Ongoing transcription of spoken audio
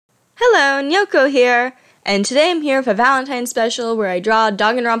Hello, Nyoko here, and today I'm here for Valentine special where I draw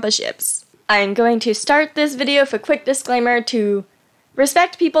Danganronpa ships. I'm going to start this video with a quick disclaimer to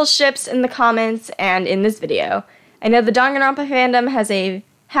respect people's ships in the comments and in this video. I know the Danganronpa fandom has a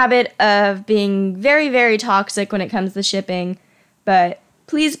habit of being very, very toxic when it comes to shipping, but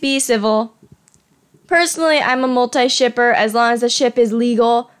please be civil. Personally, I'm a multi-shipper. As long as the ship is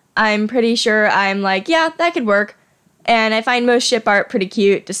legal, I'm pretty sure I'm like, yeah, that could work. And I find most ship art pretty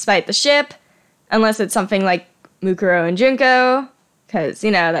cute despite the ship, unless it's something like Mukuro and Junko, because,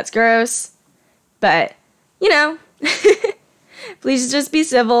 that's gross. But, please just be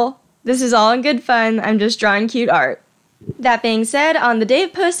civil. This is all in good fun. I'm just drawing cute art. That being said, on the day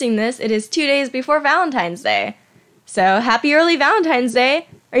of posting this, it is 2 days before Valentine's Day. So, happy early Valentine's Day.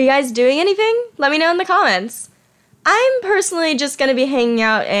 Are you guys doing anything? Let me know in the comments. I'm personally just going to be hanging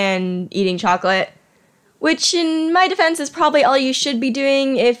out and eating chocolate, which in my defense is probably all you should be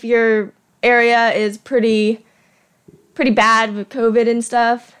doing if your area is pretty bad with COVID and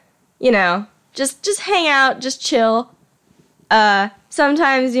stuff. Just hang out, just chill.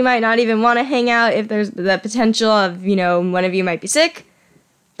 Sometimes you might not even want to hang out if there's the potential of, one of you might be sick.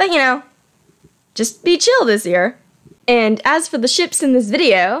 But, just be chill this year. And as for the ships in this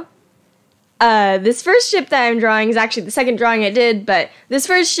video, this first ship that I'm drawing is actually the second drawing I did, but this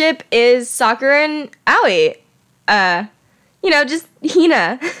first ship is Sakura and Aoi. Just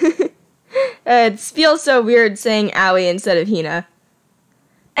Hina. It feels so weird saying Aoi instead of Hina.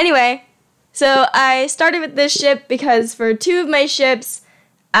 Anyway, so I started with this ship because for two of my ships,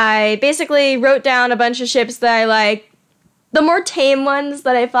 I basically wrote down a bunch of ships that I like, the more tame ones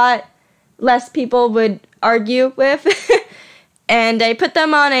that I thought less people would argue with, and I put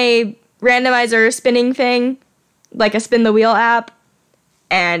them on a randomizer spinning thing, like a spin the wheel app,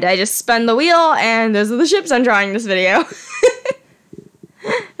 and I just spun the wheel, and those are the ships I'm drawing in this video.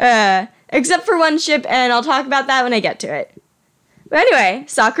 Except for one ship, and I'll talk about that when I get to it. But anyway,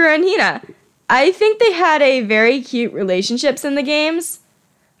 Sakura and Hina. I think they had a very cute relationships in the games.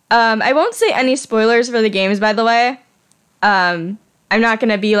 I won't say any spoilers for the games, by the way. I'm not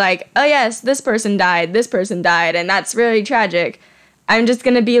gonna be like, oh yes, this person died, and that's really tragic. I'm just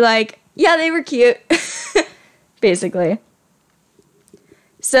gonna be like, yeah, they were cute, basically.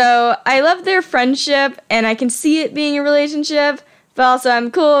 So, I love their friendship, and I can see it being a relationship, but also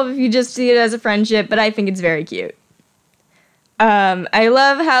I'm cool if you just see it as a friendship, but I think it's very cute. I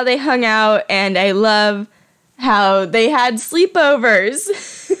love how they hung out, and I love how they had sleepovers.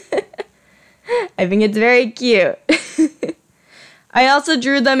 I think it's very cute. I also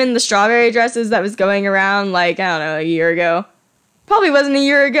drew them in the strawberry dresses that was going around, like, I don't know, a year ago. Probably wasn't a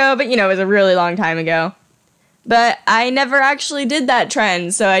year ago, but, it was a really long time ago. But I never actually did that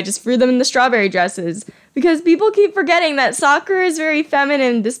trend, so I just threw them in the strawberry dresses. Because people keep forgetting that Sakura is very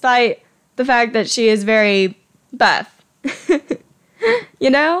feminine, despite the fact that she is very buff. And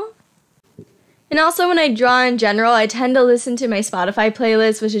also when I draw in general, I tend to listen to my Spotify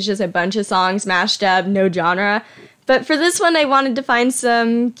playlist, which is just a bunch of songs mashed up, no genre. But for this one, I wanted to find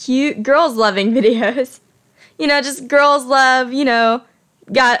some cute girls loving videos. Just girls love,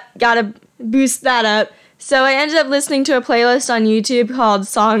 gotta boost that up. So I ended up listening to a playlist on YouTube called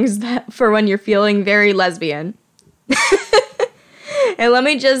Songs That for When You're Feeling Very Lesbian. And let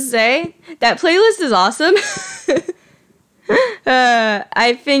me just say, that playlist is awesome.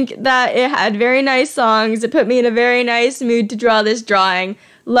 I think that it had very nice songs. It put me in a very nice mood to draw this drawing.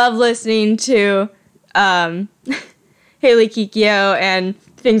 Love listening to Haley Kikyo and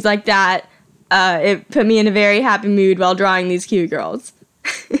things like that. It put me in a very happy mood while drawing these cute girls.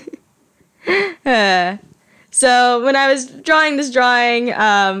 So when I was drawing this drawing,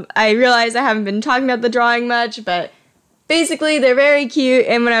 I realized I haven't been talking about the drawing much, but basically they're very cute,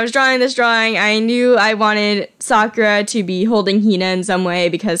 and when I was drawing this drawing, I knew I wanted Sakura to be holding Hina in some way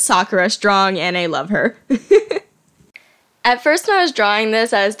because Sakura's strong and I love her. At first when I was drawing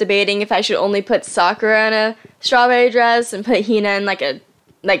this, I was debating if I should only put Sakura in a strawberry dress and put Hina in like a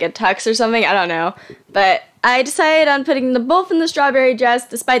tux or something, I don't know. But I decided on putting them both in the strawberry dress,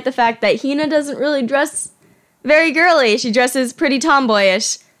 despite the fact that Hina doesn't really dress very girly. She dresses pretty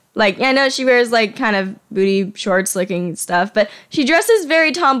tomboyish. I know she wears, kind of booty shorts looking stuff, but she dresses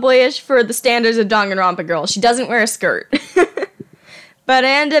very tomboyish for the standards of Danganronpa girl. She doesn't wear a skirt. But I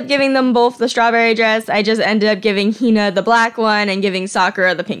ended up giving them both the strawberry dress. I just ended up giving Hina the black one and giving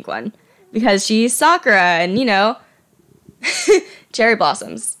Sakura the pink one. Because she's Sakura, and, cherry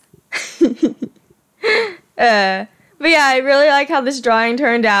blossoms. But yeah, I really like how this drawing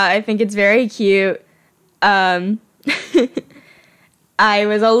turned out. I think it's very cute. I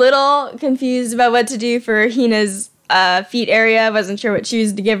was a little confused about what to do for Hina's feet area. Wasn't sure what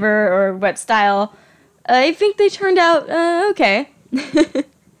shoes to give her or what style. I think they turned out okay.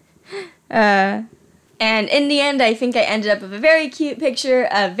 And in the end, I think I ended up with a very cute picture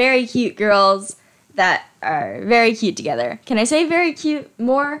of very cute girls that are very cute together. Can I say very cute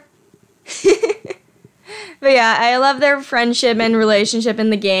more? But yeah, I love their friendship and relationship in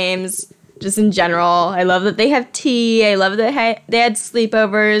the games, just in general. I love that they have tea. I love that they had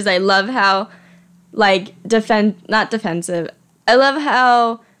sleepovers. I love how, like, not defensive. I love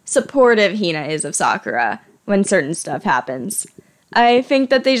how supportive Hina is of Sakura when certain stuff happens. I think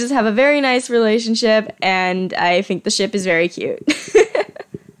that they just have a very nice relationship, and I think the ship is very cute.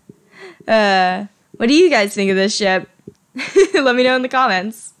 What do you guys think of this ship? Let me know in the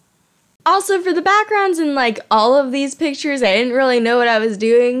comments. Also, for the backgrounds in, like, all of these pictures, I didn't really know what I was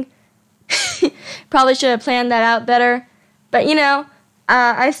doing. Probably should have planned that out better. But, you know,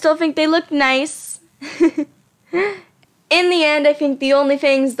 I still think they look nice. In the end, I think the only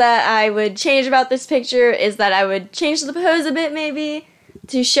things that I would change about this picture is that I would change the pose a bit, maybe,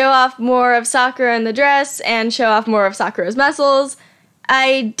 to show off more of Sakura in the dress and show off more of Sakura's muscles.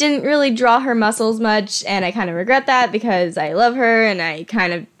 I didn't really draw her muscles much, and I kind of regret that because I love her and I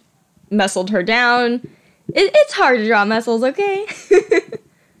kind of muscled her down. It's hard to draw muscles, okay?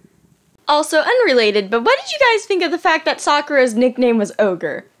 Also, unrelated, but what did you guys think of the fact that Sakura's nickname was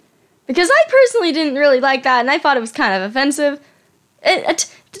Ogre? Because I personally didn't really like that, and I thought it was kind of offensive.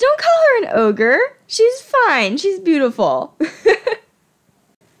 Don't call her an ogre. She's fine. She's beautiful.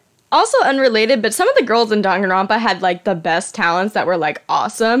 Also unrelated, but some of the girls in Danganronpa had, like, the best talents that were, like,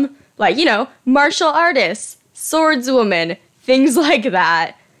 awesome. Like, you know, martial artists, swordswoman, things like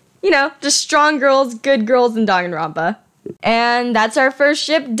that. You know, just strong girls, good girls in Danganronpa. And that's our first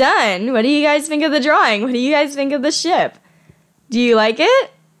ship done. What do you guys think of the drawing? What do you guys think of the ship? Do you like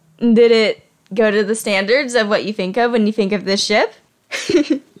it? Did it go to the standards of what you think of when you think of this ship?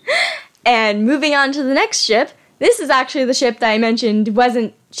 And moving on to the next ship, this is actually the ship that I mentioned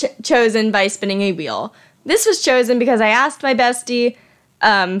wasn't chosen by spinning a wheel. This was chosen because I asked my bestie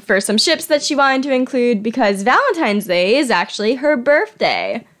for some ships that she wanted to include because Valentine's Day is actually her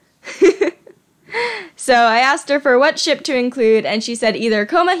birthday. So I asked her for what ship to include, and she said either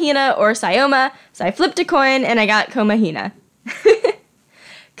Komahina or Sayoma, so I flipped a coin and I got Komahina.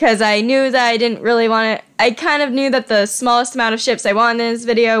 Because I knew that I didn't really want it. I kind of knew that the smallest amount of ships I wanted in this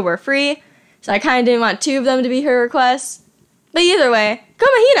video were free, so I kind of didn't want 2 of them to be her requests. But either way,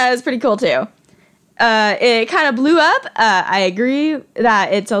 Komahina is pretty cool too. It kind of blew up. I agree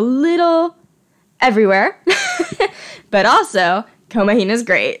that it's a little everywhere. But also, Komahina's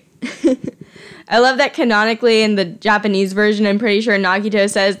great. I love that canonically in the Japanese version, I'm pretty sure Nagito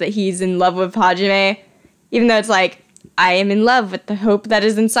says that he's in love with Hajime, even though it's like, I am in love with the hope that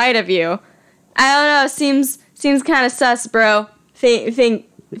is inside of you. I don't know, seems kind of sus, bro. Think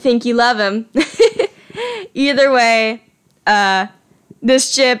you love him. Either way,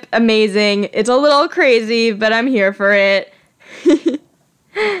 this ship, amazing. It's a little crazy, but I'm here for it.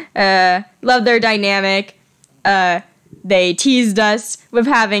 Love their dynamic. They teased us with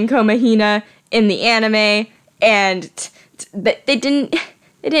having Komahina in the anime, and they didn't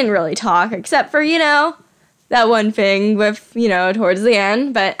really talk, except for, you know, that one thing with, you know, towards the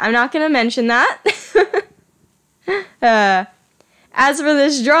end, but I'm not going to mention that. As for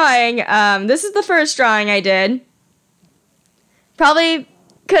this drawing, this is the first drawing I did. Probably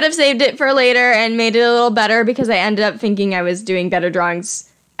could have saved it for later and made it a little better because I ended up thinking I was doing better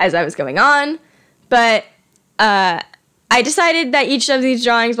drawings as I was going on, but I decided that each of these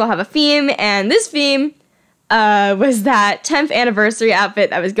drawings will have a theme, and this theme was that 10th anniversary outfit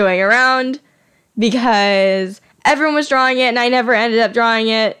that was going around because everyone was drawing it and I never ended up drawing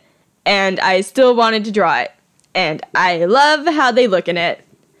it, and I still wanted to draw it, and I love how they look in it.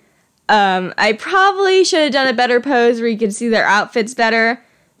 I probably should have done a better pose where you could see their outfits better,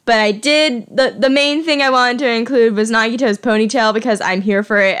 but I did. The main thing I wanted to include was Nagito's ponytail because I'm here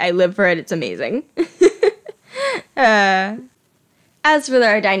for it, I live for it, it's amazing. As for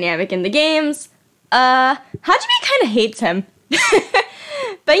their dynamic in the games, Hajime kind of hates him.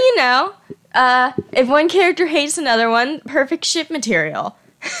 But you know, if one character hates another one, perfect ship material.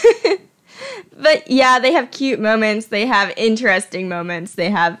 But yeah, they have cute moments, they have interesting moments,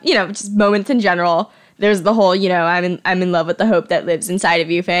 they have, you know, just moments in general. There's the whole, you know, I'm in love with the hope that lives inside of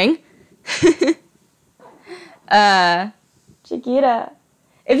you thing. Chiquita.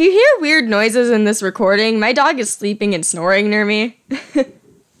 If you hear weird noises in this recording, my dog is sleeping and snoring near me.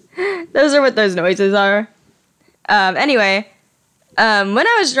 Those are what those noises are. Anyway, When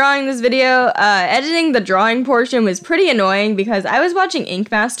I was drawing this video, editing the drawing portion was pretty annoying because I was watching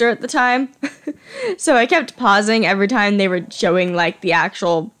Ink Master at the time. So I kept pausing every time they were showing, like, the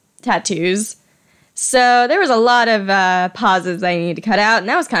actual tattoos. So there was a lot of pauses I needed to cut out, and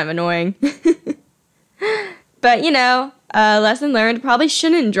that was kind of annoying. But, you know, lesson learned, probably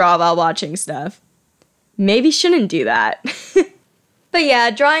shouldn't draw while watching stuff. Maybe shouldn't do that. But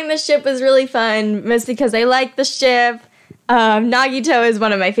yeah, drawing the ship was really fun, mostly because I like the ship. Nagito is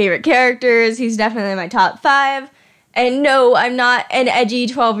one of my favorite characters. He's definitely in my top 5. And no, I'm not an edgy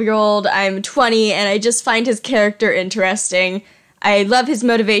 12-year-old. I'm 20, and I just find his character interesting. I love his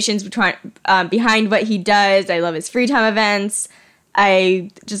motivations behind what he does. I love his free time events.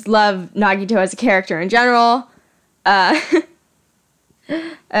 I just love Nagito as a character in general. I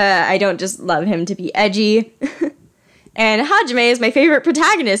don't just love him to be edgy. And Hajime is my favorite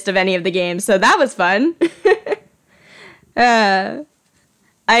protagonist of any of the games, so that was fun. I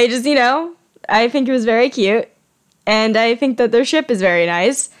just, you know, I think it was very cute. And I think that their ship is very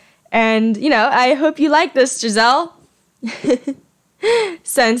nice. And, you know, I hope you like this, Giselle.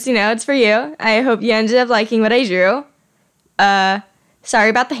 Since, you know, it's for you. I hope you ended up liking what I drew. Sorry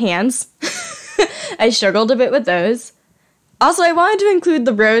about the hands. I struggled a bit with those. Also, I wanted to include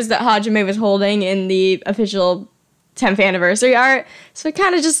the rose that Hajime was holding in the official 10th anniversary art. So I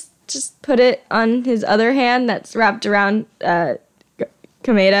kind of just put it on his other hand that's wrapped around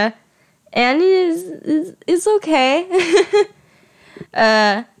Komahina. And it's okay.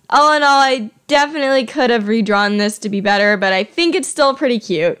 All in all, I definitely could have redrawn this to be better, but I think it's still pretty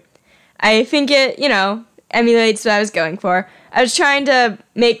cute. I think it, you know, emulates what I was going for. I was trying to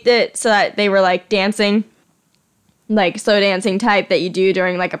make it so that they were, like, dancing. Like, slow dancing type that you do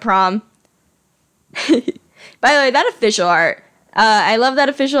during, like, a prom. By the way, that official art. I love that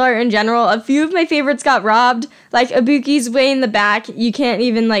official art in general. A few of my favorites got robbed. Like, Ibuki's way in the back. You can't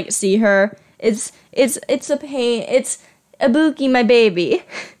even, like, see her. It's a pain. It's Ibuki, my baby.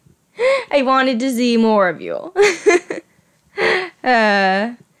 I wanted to see more of you.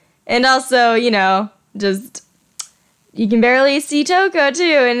 And also, you know, just, you can barely see Toko, too,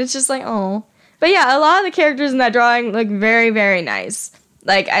 and it's just like, oh. But yeah, a lot of the characters in that drawing look very, very nice.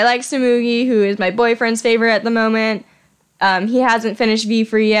 Like, I like Tsumugi, who is my boyfriend's favorite at the moment. He hasn't finished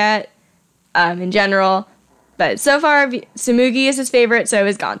V-Free yet, in general. But so far, Tsumugi is his favorite, so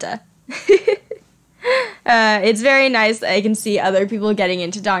is Ganta. It's very nice that I can see other people getting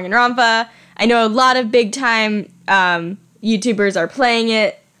into Danganronpa. I know a lot of big-time YouTubers are playing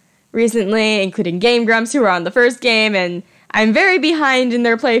it recently, including Game Grumps, who are on the first game, and I'm very behind in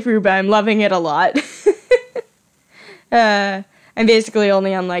their playthrough, but I'm loving it a lot. I'm basically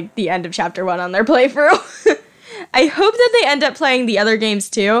only on, like, the end of Chapter 1 on their playthrough. I hope that they end up playing the other games,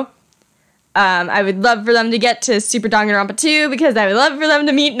 too. I would love for them to get to Super Danganronpa 2, because I would love for them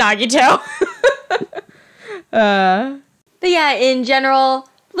to meet Nagito. But yeah, in general,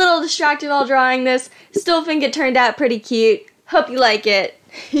 a little distracted while drawing this. Still think it turned out pretty cute. Hope you like it.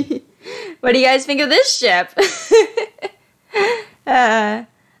 What do you guys think of this ship? I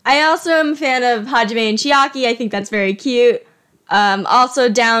also am a fan of Hajime and Chiaki. I think that's very cute. Also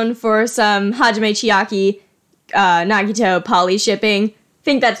down for some Hajime Chiaki Nagito poly shipping.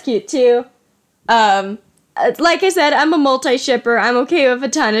 Think that's cute too. Like I said, I'm a multi-shipper. I'm okay with a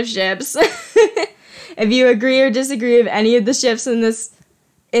ton of ships. If you agree or disagree with any of the ships in this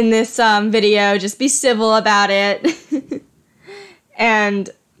video, just be civil about it. And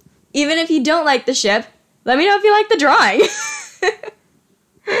even if you don't like the ship, let me know if you like the drawing.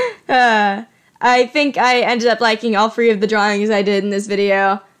 I think I ended up liking all 3 of the drawings I did in this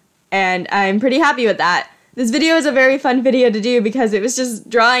video, and I'm pretty happy with that. This video is a very fun video to do because it was just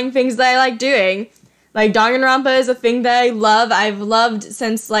drawing things that I like doing. Like, Danganronpa is a thing that I love. I've loved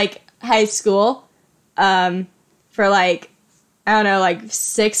since, like, high school. For, like, I don't know, like,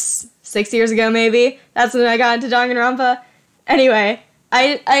 six years ago, maybe. That's when I got into Danganronpa. Anyway,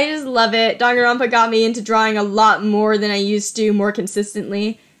 I just love it. Danganronpa got me into drawing a lot more than I used to, more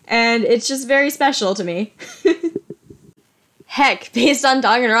consistently. And it's just very special to me. Heck, based on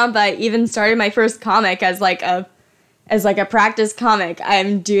Danganronpa, I even started my first comic as like a practice comic.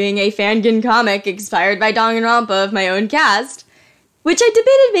 I'm doing a fangin comic inspired by Danganronpa of my own cast, which I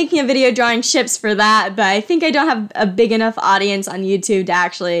debated making a video drawing ships for that, but I think I don't have a big enough audience on YouTube to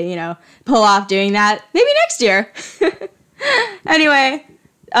actually, you know, pull off doing that. Maybe next year. Anyway,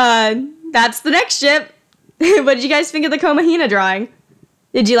 that's the next ship. What did you guys think of the Komahina drawing?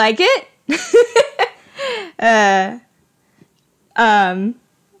 Did you like it?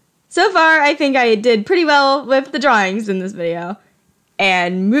 So far, I think I did pretty well with the drawings in this video.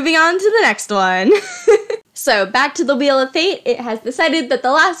 And moving on to the next one. So, back to the Wheel of Fate. It has decided that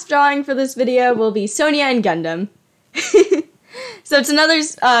the last drawing for this video will be Sonia and Gundham. So, it's another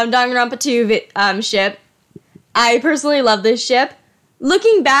Danganronpa 2 ship. I personally love this ship.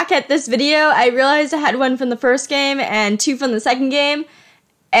 Looking back at this video, I realized I had one from the first game and 2 from the second game.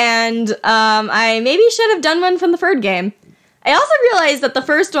 And I maybe should have done one from the third game. I also realized that the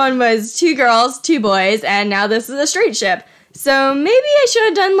first one was 2 girls, 2 boys, and now this is a straight ship. So maybe I should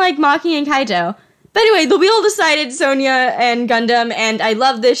have done like Maki and Kaito. But anyway, the wheel decided Sonia and Gundham, and I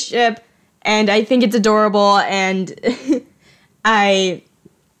love this ship, and I think it's adorable, and I'm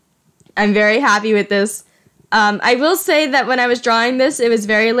very happy with this. I will say that when I was drawing this, it was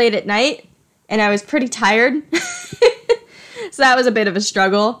very late at night, and I was pretty tired. So that was a bit of a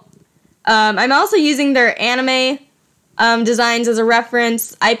struggle. I'm also using their anime designs as a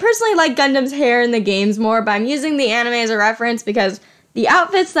reference. I personally like Gundam's hair in the games more, but I'm using the anime as a reference because the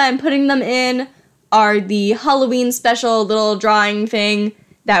outfits that I'm putting them in are the Halloween special little drawing thing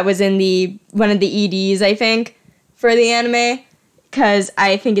that was in one of the EDs, I think, for the anime, because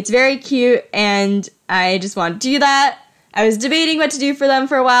I think it's very cute, and I just want to do that. I was debating what to do for them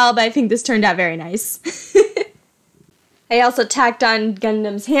for a while, but I think this turned out very nice. I also tacked on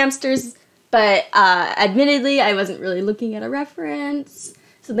Gundam's hamsters, but admittedly, I wasn't really looking at a reference,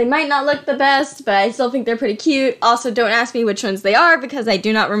 so they might not look the best, but I still think they're pretty cute. Also, don't ask me which ones they are, because I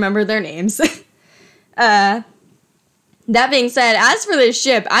do not remember their names. That being said, as for this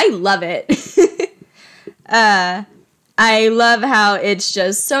ship, I love it. I love how it's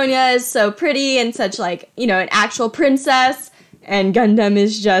just Sonia is so pretty and such like, an actual princess, and Gundham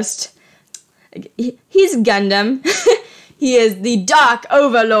is just, he's Gundham. He is the dark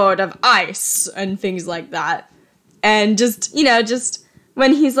overlord of ice and things like that. And just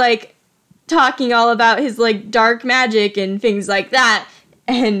when he's like talking all about his like dark magic and things like that,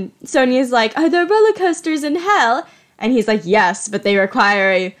 and Sonia's like, are there roller coasters in hell? And he's like, yes, but they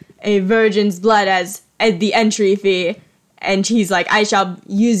require a virgin's blood as the entry fee. And he's like, I shall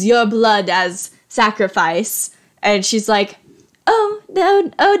use your blood as sacrifice. And she's like, oh,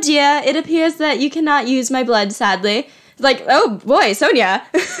 no, oh dear, it appears that you cannot use my blood, sadly. It's like, oh boy, Sonia.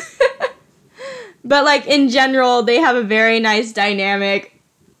 But like, in general, they have a very nice dynamic.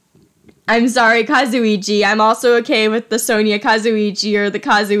 I'm sorry, Kazuichi. I'm also okay with the Sonia Kazuichi or the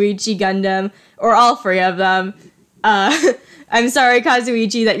Kazuichi Gundam, or all 3 of them. I'm sorry,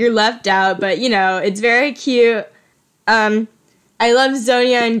 Kazuichi, that you're left out, but, it's very cute. I love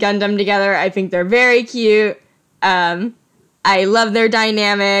Sonia and Gundam together. I think they're very cute. I love their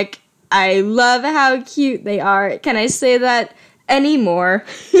dynamic. I love how cute they are. Can I say that anymore?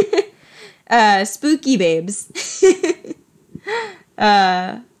 Spooky babes.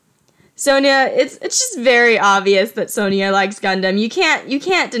 Sonia, it's just very obvious that Sonia likes Gundham. You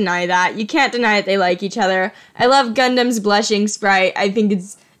can't deny that. You can't deny that they like each other. I love Gundam's blushing sprite. I think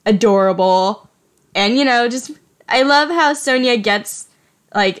it's adorable. And, I love how Sonia gets,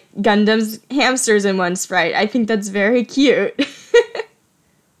 like, Gundam's hamsters in one sprite. I think that's very cute.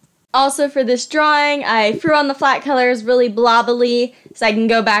 Also, for this drawing, I threw on the flat colors really blobbily so I can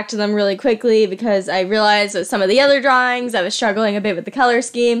go back to them really quickly because I realized that some of the other drawings I was struggling a bit with the color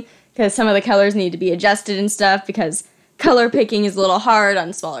scheme because some of the colors need to be adjusted and stuff because color picking is a little hard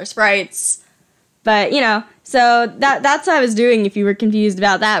on smaller sprites. But, so that's what I was doing if you were confused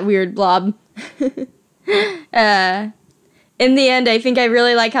about that weird blob. In the end, I think I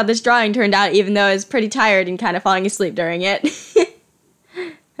really like how this drawing turned out, even though I was pretty tired and kind of falling asleep during it.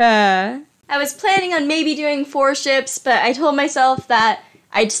 I was planning on maybe doing 4 ships, but I told myself that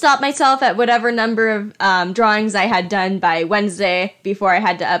I'd stop myself at whatever number of drawings I had done by Wednesday before I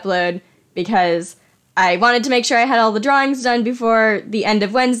had to upload, because I wanted to make sure I had all the drawings done before the end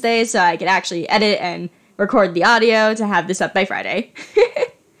of Wednesday so I could actually edit and record the audio to have this up by Friday.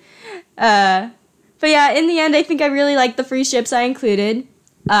 But yeah, in the end, I think I really liked the 3 ships I included.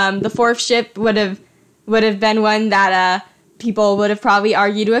 The 4th ship would have been one that people would have probably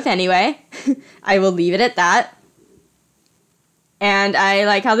argued with anyway. I will leave it at that. And I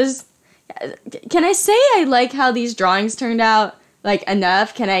like how this... Can I say I like how these drawings turned out? Like,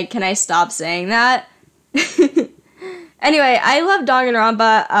 enough? Can I stop saying that? Anyway, I love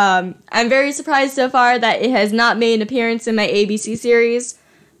Danganronpa. I'm very surprised so far that it has not made an appearance in my ABC series.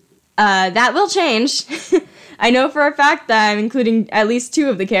 That will change. I know for a fact that I'm including at least 2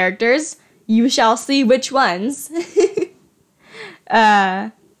 of the characters. You shall see which ones.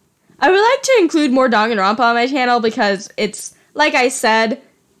 I would like to include more Danganronpa on my channel because it's, like I said,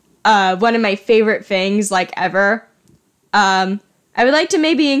 one of my favorite things, like, ever. I would like to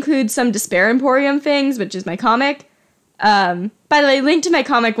maybe include some Despair Emporium things, which is my comic. By the way, link to my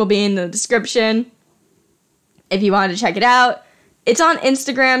comic will be in the description. if you wanted to check it out. It's on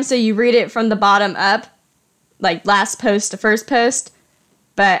Instagram, so you read it from the bottom up, like last post to first post.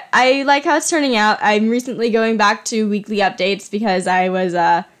 But I like how it's turning out. I'm recently going back to weekly updates because I was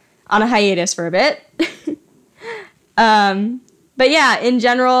on a hiatus for a bit. But yeah, in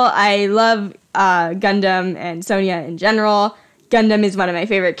general, I love Gundham and Sonia in general. Gundham is one of my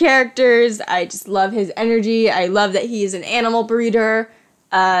favorite characters. I just love his energy. I love that he is an animal breeder.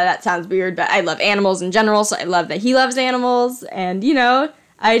 That sounds weird, but I love animals in general, so I love that he loves animals. And, you know,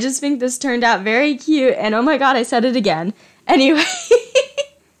 I just think this turned out very cute. And oh my god, I said it again. Anyway,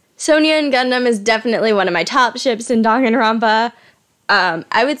 Sonia and Gundham is definitely one of my top ships in Danganronpa.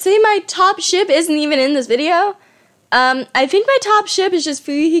 I would say my top ship isn't even in this video. I think my top ship is just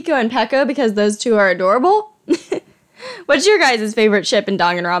Fuyuhiko and Peko because those two are adorable. What's your guys' favorite ship in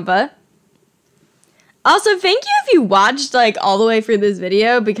Danganronpa? Also, thank you if you watched, like, all the way through this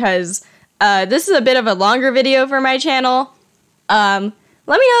video, because this is a bit of a longer video for my channel. Let me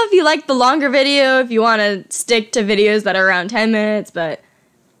know if you like the longer video, if you want to stick to videos that are around 10 minutes, but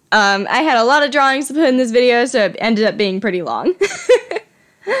I had a lot of drawings to put in this video, so it ended up being pretty long.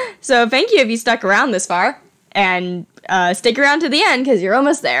 So thank you if you stuck around this far, and stick around to the end, because you're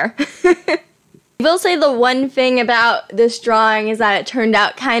almost there. I will say the one thing about this drawing is that it turned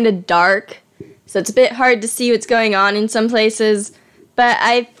out kind of dark. So it's a bit hard to see what's going on in some places, but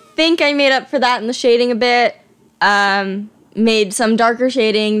I think I made up for that in the shading a bit. Made some darker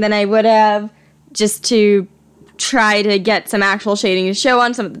shading than I would have, just to try to get some actual shading to show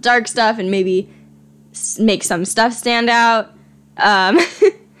on some of the dark stuff and maybe make some stuff stand out.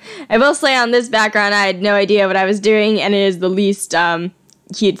 I will say on this background I had no idea what I was doing, and it is the least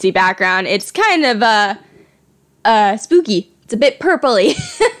cutesy background. It's kind of spooky. It's a bit purpley.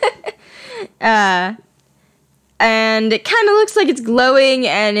 And it kind of looks like it's glowing,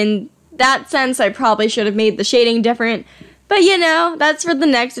 and in that sense, I probably should have made the shading different. But, you know, that's for the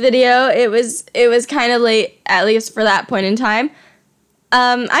next video. It was kind of late, at least for that point in time.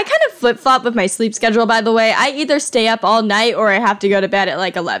 I kind of flip-flop with my sleep schedule, by the way. I either stay up all night or I have to go to bed at,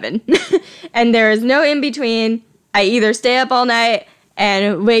 like, 11. And there is no in-between. I either stay up all night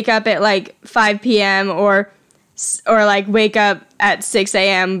and wake up at, like, 5 p.m. or like wake up at 6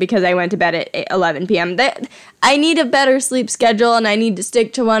 a.m. because I went to bed at 11 p.m. I need a better sleep schedule, and I need to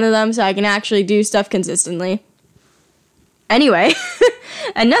stick to one of them so I can actually do stuff consistently. Anyway,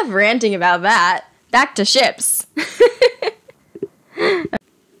 enough ranting about that. Back to ships.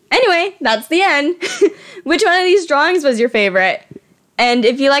 Anyway, that's the end. Which one of these drawings was your favorite? And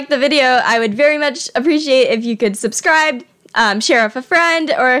if you liked the video, I would very much appreciate if you could subscribe, share with a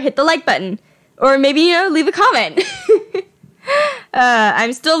friend, or hit the like button. Or maybe, you know, leave a comment.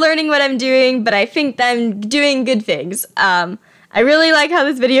 I'm still learning what I'm doing, but I think that I'm doing good things. I really like how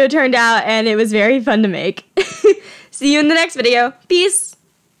this video turned out, and it was very fun to make. See you in the next video. Peace!